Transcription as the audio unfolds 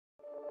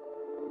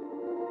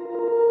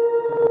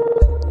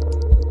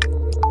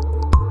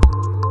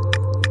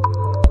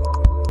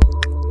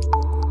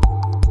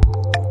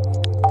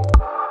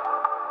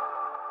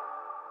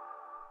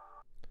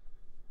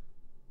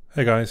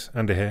Hey guys,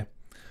 Andy here.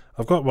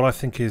 I've got what I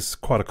think is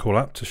quite a cool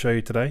app to show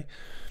you today.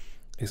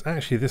 It's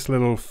actually this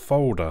little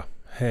folder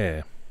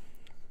here,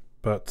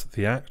 but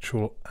the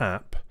actual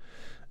app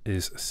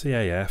is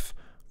CAF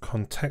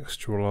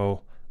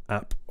Contextual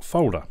App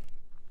Folder.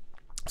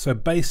 So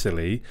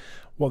basically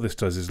what this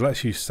does is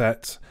lets you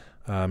set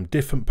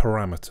different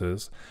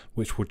parameters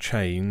which will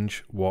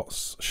change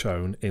what's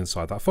shown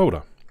inside that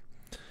folder.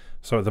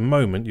 So at the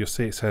moment you'll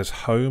see it says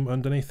home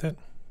underneath it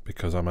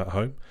because I'm at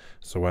home.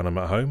 So when I'm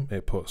at home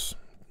it puts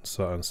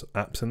certain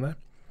apps in there.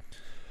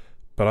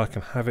 But I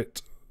can have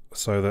it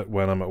so that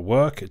when I'm at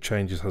work it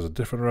changes, has a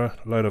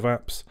different load of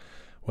apps.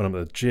 When I'm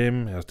at the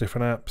gym it has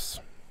different apps.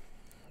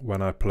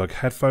 When I plug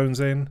headphones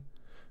in,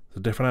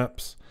 there's different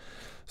apps.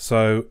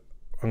 So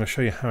I'm going to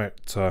show you how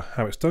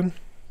it's done.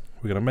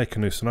 We're going to make a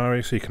new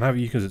scenario. So you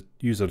can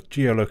use a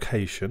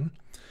geolocation.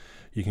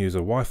 You can use a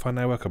Wi-Fi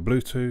network, a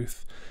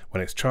Bluetooth,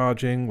 when it's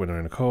charging, when you're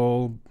in a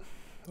call,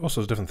 all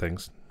sorts of different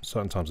things,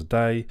 certain times of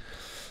day.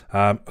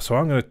 So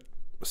I'm going to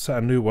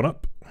set a new one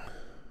up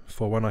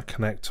for when I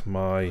connect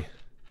my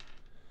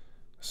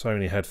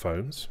Sony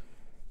headphones.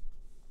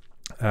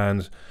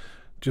 And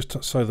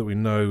just so that we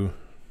know,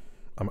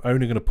 I'm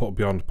only going to put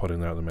Beyond Pod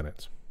in there at the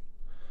minute.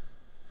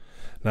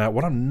 Now,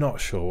 what I'm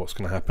not sure what's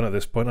going to happen at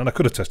this point, and I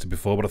could have tested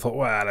before, but I thought,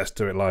 well, let's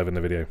do it live in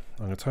the video.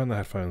 I'm going to turn the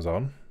headphones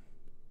on.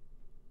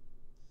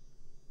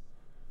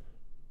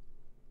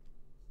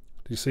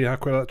 Do you see how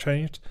quick that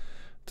changed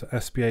to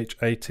SPH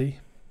 80?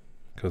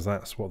 Because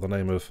that's what the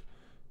name of,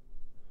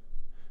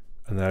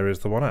 and there is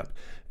the one app.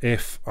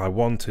 If I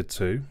wanted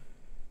to,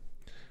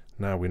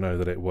 now we know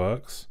that it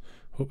works.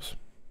 Oops,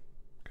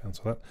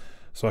 cancel that.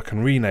 So I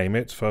can rename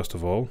it, first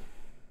of all,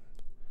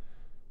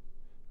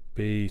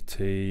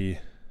 BT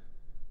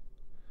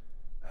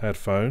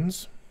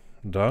headphones,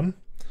 done.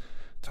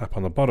 Tap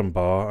on the bottom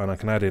bar and I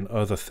can add in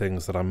other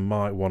things that I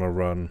might want to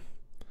run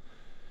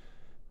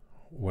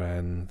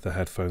when the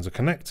headphones are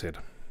connected.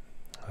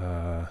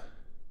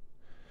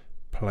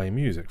 Play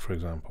music, for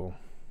example.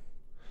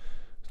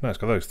 So now it's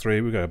got those three.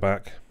 We go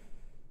back,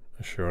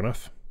 and sure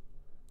enough,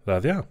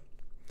 there they are.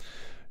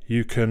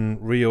 You can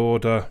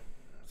reorder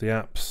the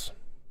apps.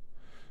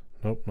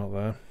 Nope, not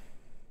there.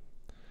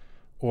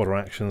 Order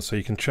actions, so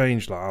you can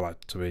change, like I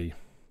like to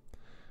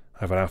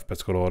have an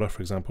alphabetical order,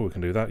 for example. We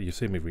can do that. You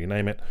see me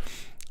rename it.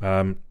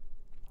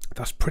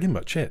 That's pretty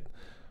much it.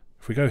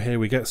 If we go here,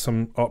 we get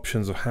some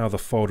options of how the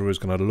folder is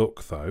going to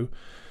look, though.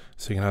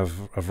 So you can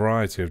have a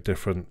variety of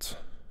different.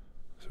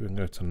 So we can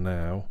go to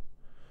now.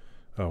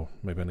 Oh,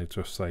 maybe I need to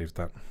have saved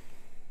that.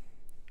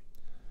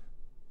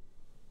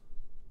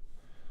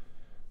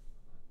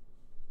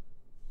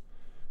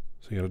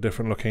 So you get a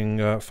different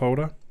looking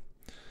folder.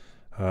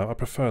 I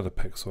prefer the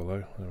pixel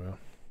though. There we are.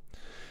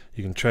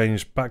 You can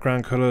change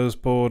background colors,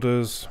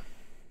 borders,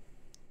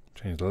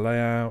 change the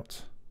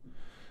layout,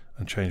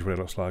 and change what it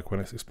looks like when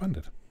it's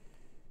expanded.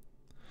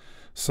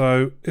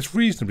 So it's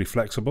reasonably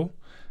flexible.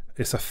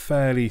 It's a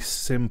fairly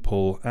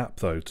simple app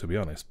though, to be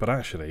honest, but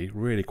actually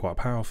really quite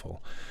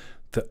powerful.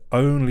 The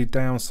only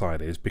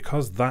downside is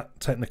because that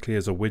technically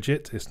is a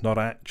widget, it's not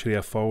actually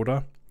a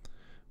folder.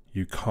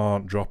 You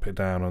can't drop it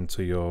down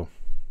onto your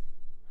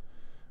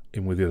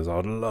in with the others.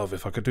 I'd love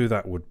if I could do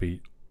that, would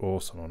be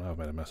awesome. Oh, now I've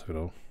made a mess of it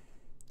all.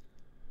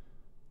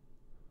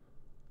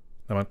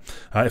 No man.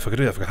 If I could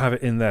do that, if I could have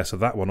it in there so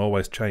that one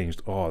always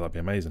changed, oh, that'd be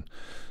amazing.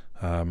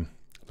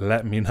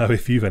 Let me know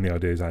if you've any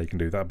ideas how you can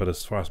do that, but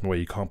as far as I'm aware,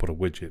 you can't put a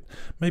widget.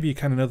 Maybe you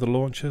can in other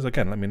launchers.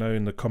 Again, let me know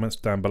in the comments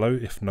down below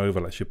if Nova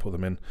lets you put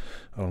them in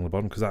along the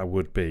bottom, because that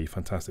would be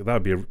fantastic. That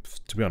would be,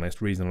 to be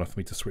honest, reason enough for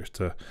me to switch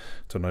to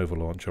Nova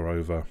Launcher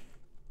over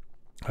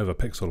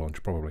Pixel Launcher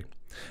probably.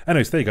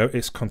 Anyways, there you go.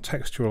 It's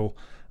Contextual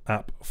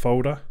App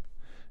Folder.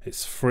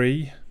 It's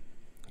free.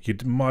 You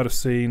might have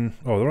seen,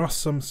 oh, there are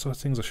some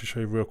settings I should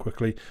show you real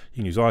quickly. You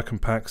can use icon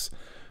packs.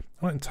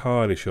 I'm not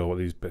entirely sure what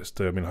these bits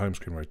do. I mean, home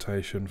screen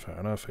rotation, fair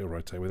enough. It'll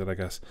rotate with it, I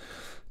guess.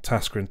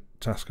 Tasker,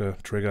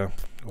 trigger,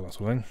 all that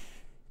sort of thing.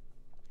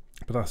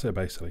 But that's it,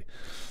 basically.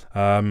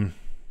 There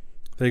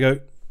you go.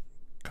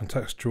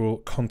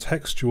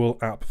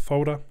 Contextual App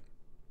Folder.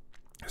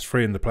 It's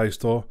free in the Play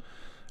Store.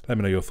 Let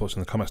me know your thoughts in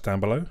the comments down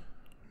below.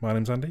 My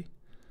name's Andy.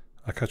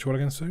 I'll catch you all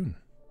again soon.